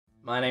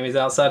My name is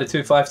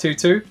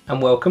Outsider2522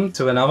 and welcome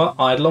to another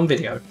Idleon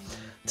video.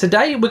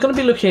 Today we're going to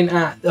be looking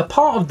at a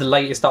part of the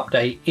latest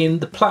update in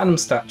the Platinum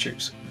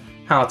statues.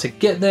 How to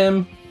get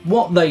them,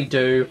 what they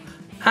do,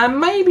 and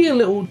maybe a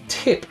little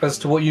tip as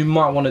to what you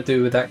might want to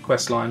do with that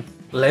quest line.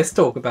 Let's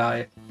talk about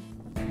it.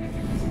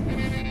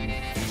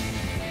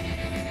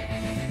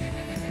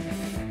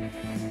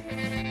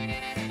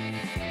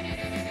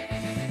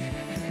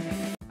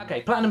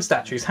 Okay, Platinum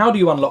statues, how do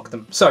you unlock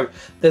them? So,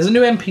 there's a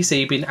new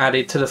NPC being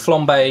added to the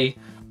Flambe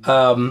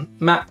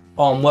map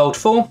on World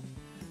 4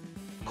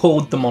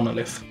 called the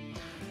Monolith.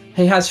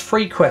 He has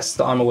 3 quests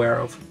that I'm aware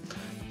of.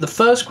 The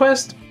first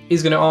quest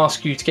is going to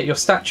ask you to get your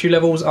statue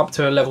levels up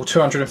to a level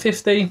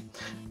 250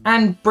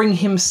 and bring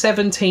him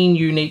 17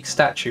 unique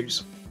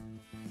statues.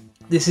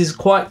 This is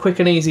quite quick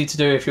and easy to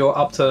do if you're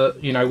up to,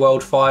 you know,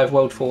 World 5,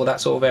 World 4,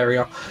 that sort of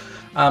area.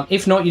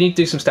 If not, you need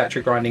to do some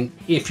statue grinding.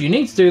 If you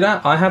need to do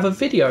that, I have a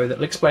video that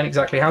will explain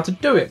exactly how to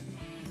do it.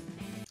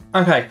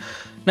 Okay,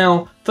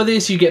 now for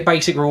this you get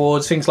basic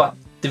rewards, things like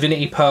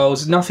divinity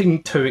pearls,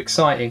 nothing too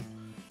exciting.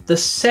 The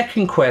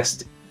second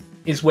quest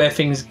is where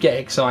things get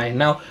exciting.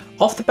 Now,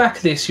 off the back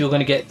of this, you're going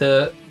to get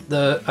the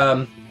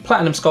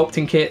platinum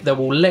sculpting kit that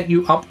will let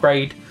you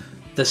upgrade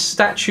the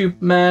statue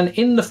man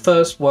in the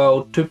first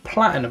world to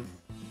platinum.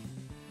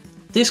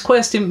 This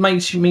quest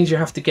means you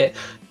have to get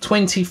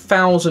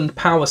 20,000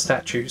 power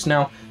statues.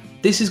 Now,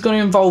 this is going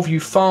to involve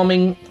you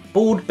farming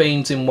board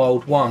beans in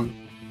World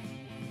 1.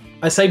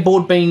 I say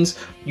board beans,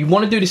 you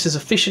want to do this as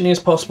efficiently as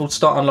possible to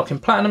start unlocking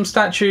platinum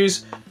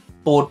statues.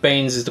 Board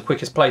beans is the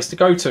quickest place to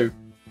go to.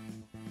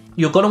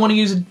 You're going to want to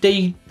use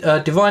a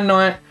Divine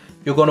Knight.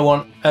 You're going to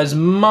want as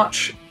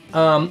much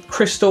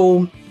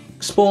crystal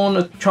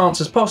spawn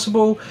chance as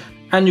possible,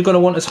 and you're going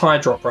to want as high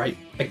a drop rate.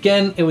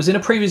 Again, it was in a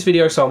previous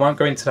video, so I won't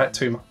go into that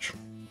too much.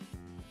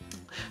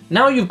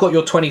 Now you've got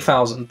your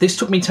 20,000. This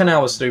took me 10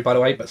 hours to do, by the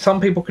way, but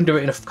some people can do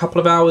it in a couple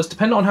of hours,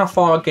 depending on how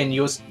far, again,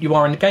 you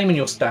are in the game and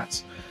your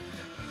stats.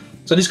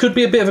 So this could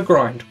be a bit of a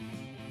grind.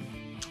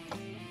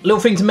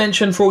 Little thing to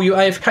mention for all you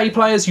AFK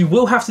players, you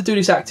will have to do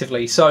this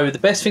actively. So the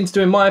best thing to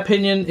do, in my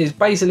opinion, is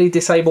basically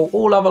disable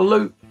all other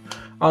loot,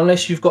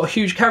 unless you've got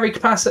huge carry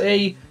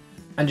capacity,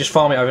 and just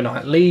farm it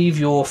overnight. Leave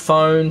your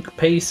phone,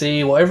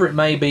 PC, whatever it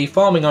may be,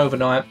 farming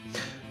overnight,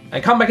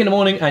 and come back in the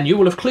morning and you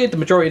will have cleared the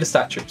majority of the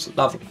statues.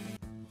 Lovely.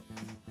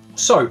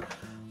 So,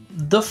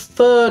 the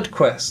third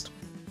quest,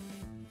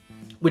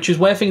 which is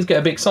where things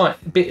get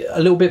a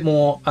little bit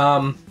more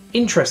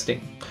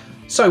interesting.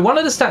 So, one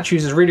of the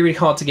statues is really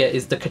hard to get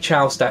is the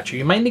Ka-Chow statue.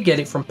 You mainly get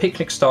it from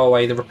Picnic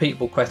Starway, the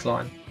repeatable quest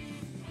line.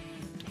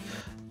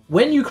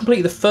 When you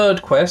complete the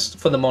third quest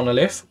for the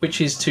Monolith,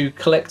 which is to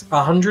collect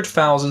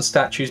 100,000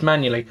 statues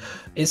manually.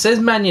 It says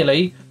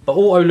manually, but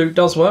auto loot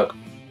does work.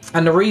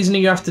 And the reason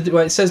you have to do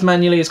it says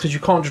manually is because you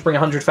can't just bring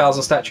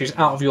 100,000 statues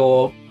out of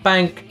your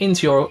bank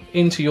into your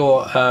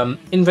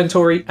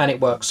inventory and it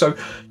works. So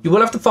you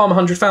will have to farm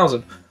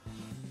 100,000.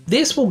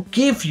 This will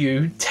give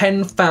you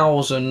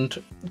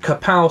 10,000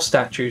 Kapow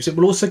statues. It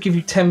will also give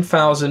you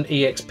 10,000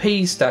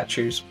 EXP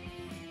statues.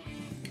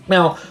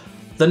 Now,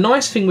 the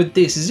nice thing with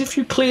this is if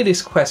you clear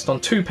this quest on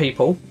 2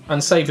 people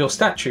and save your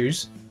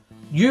statues,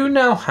 you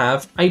now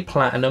have a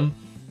platinum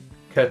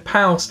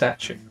Kapow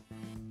statue.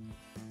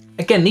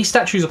 Again, these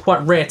statues are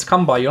quite rare to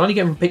come by. You only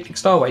get them from Picnic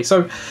Starway.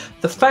 So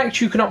the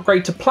fact you can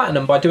upgrade to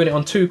platinum by doing it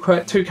on two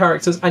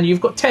characters and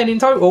you've got 10 in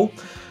total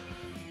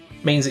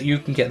means that you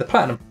can get the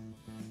platinum.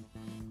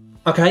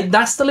 Okay,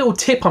 that's the little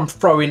tip I'm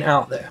throwing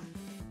out there.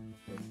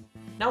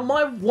 Now,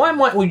 why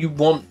might you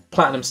want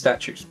platinum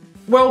statues?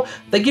 Well,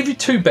 they give you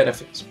 2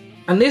 benefits.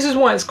 And this is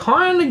why it's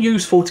kind of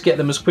useful to get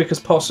them as quick as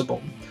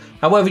possible.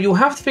 However, you'll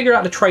have to figure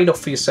out the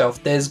trade-off for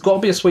yourself. There's got to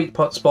be a sweet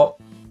spot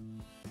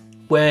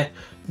where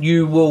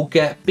you will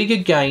get bigger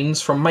gains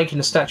from making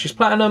the statues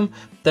platinum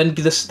than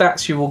the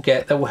stats you will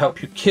get that will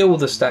help you kill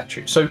the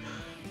statue. So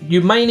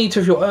you may need to,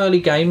 if you're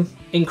early game,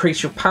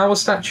 increase your power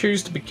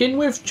statues to begin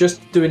with,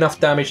 just do enough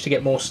damage to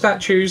get more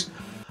statues.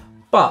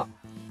 But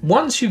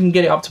once you can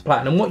get it up to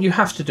platinum, what you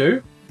have to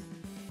do,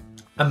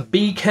 and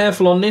be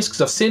careful on this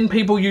because I've seen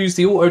people use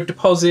the auto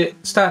deposit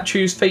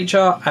statues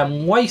feature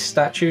and waste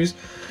statues,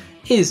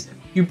 is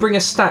you bring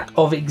a stack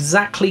of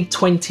exactly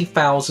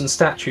 20,000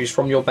 statues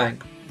from your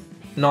bank.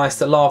 Nice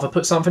that Lava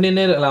put something in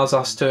there that allows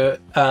us to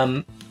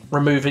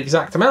remove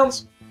exact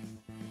amounts.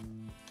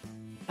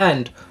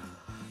 And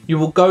you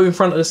will go in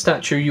front of the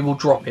statue, you will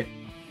drop it.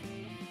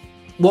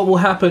 What will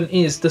happen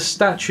is the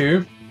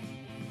statue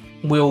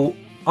will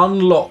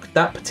unlock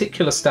that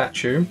particular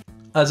statue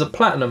as a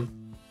platinum.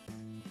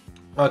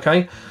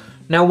 Okay,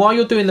 now while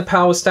you're doing the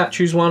power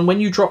statues one, when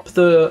you drop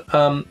the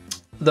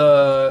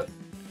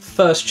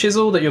first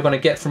chisel that you're going to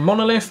get from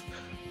Monolith,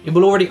 it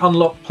will already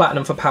unlock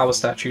platinum for power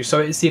statues, so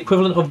it's the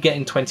equivalent of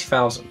getting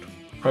 20,000.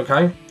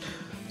 Okay,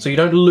 so you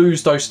don't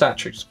lose those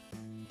statues.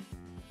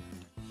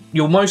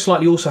 You'll most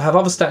likely also have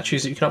other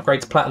statues that you can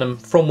upgrade to platinum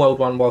from World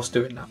 1 whilst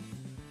doing that.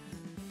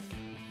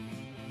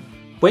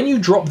 When you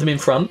drop them in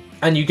front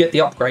and you get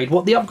the upgrade,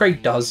 what the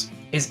upgrade does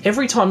is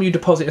every time you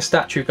deposit a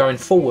statue going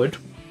forward,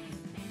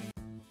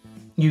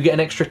 you get an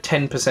extra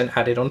 10%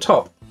 added on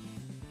top.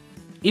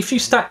 If you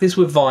stack this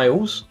with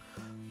vials,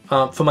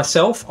 for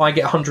myself, I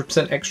get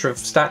 100% extra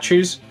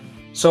statues.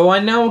 So I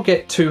now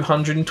get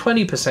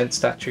 220%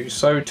 statues.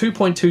 So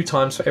 2.2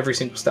 times for every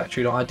single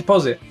statue that I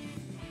deposit.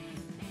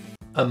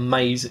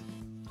 Amazing.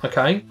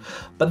 Okay,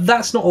 but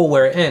that's not all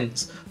where it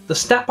ends. The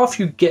stat buff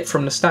you get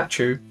from the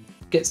statue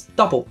gets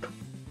doubled.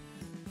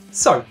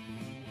 So,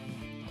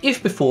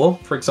 if before,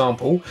 for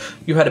example,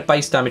 you had a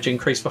base damage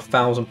increase for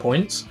 1,000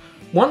 points,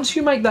 once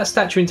you make that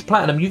statue into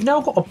platinum, you've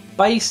now got a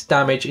base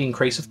damage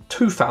increase of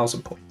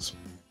 2,000 points.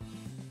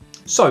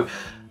 So,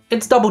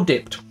 it's double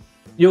dipped.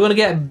 You're going to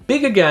get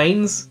bigger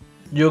gains,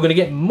 you're going to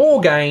get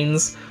more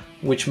gains,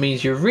 which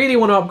means you really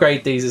want to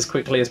upgrade these as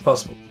quickly as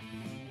possible.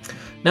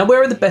 Now,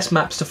 where are the best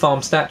maps to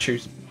farm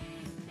statues?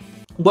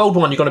 World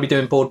 1, you're going to be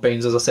doing board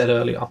beans, as I said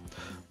earlier.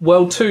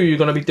 World 2, you're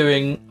going to be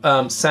doing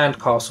sand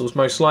castles,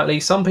 most likely.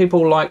 Some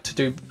people like to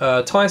do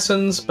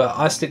Tysons, but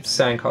I stick to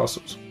sand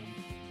castles.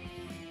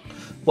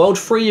 World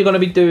 3, you're going to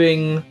be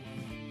doing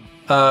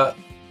the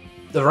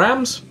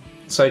rams,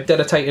 so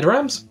dedicated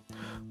rams.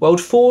 World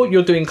 4,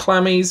 you're doing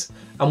clammies.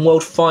 And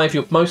World 5,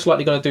 you're most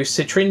likely going to do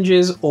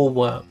citringes or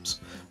worms.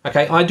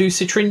 Okay, I do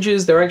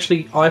citringes. They're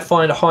actually, I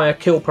find, a higher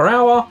kill per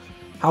hour.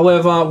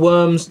 However,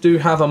 worms do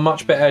have a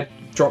much better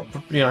drop,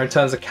 you know, in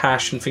terms of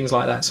cash and things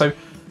like that. So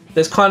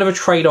there's kind of a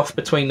trade-off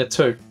between the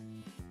two.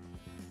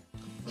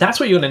 That's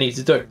what you're going to need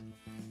to do.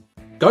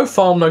 Go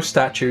farm those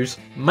statues,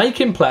 make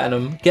him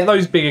platinum, get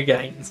those bigger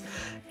gains.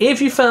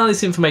 If you found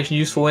this information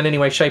useful in any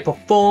way, shape or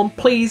form,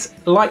 please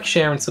like,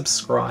 share and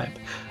subscribe.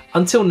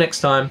 Until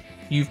next time,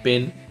 you've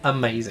been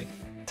amazing.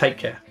 Take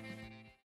care.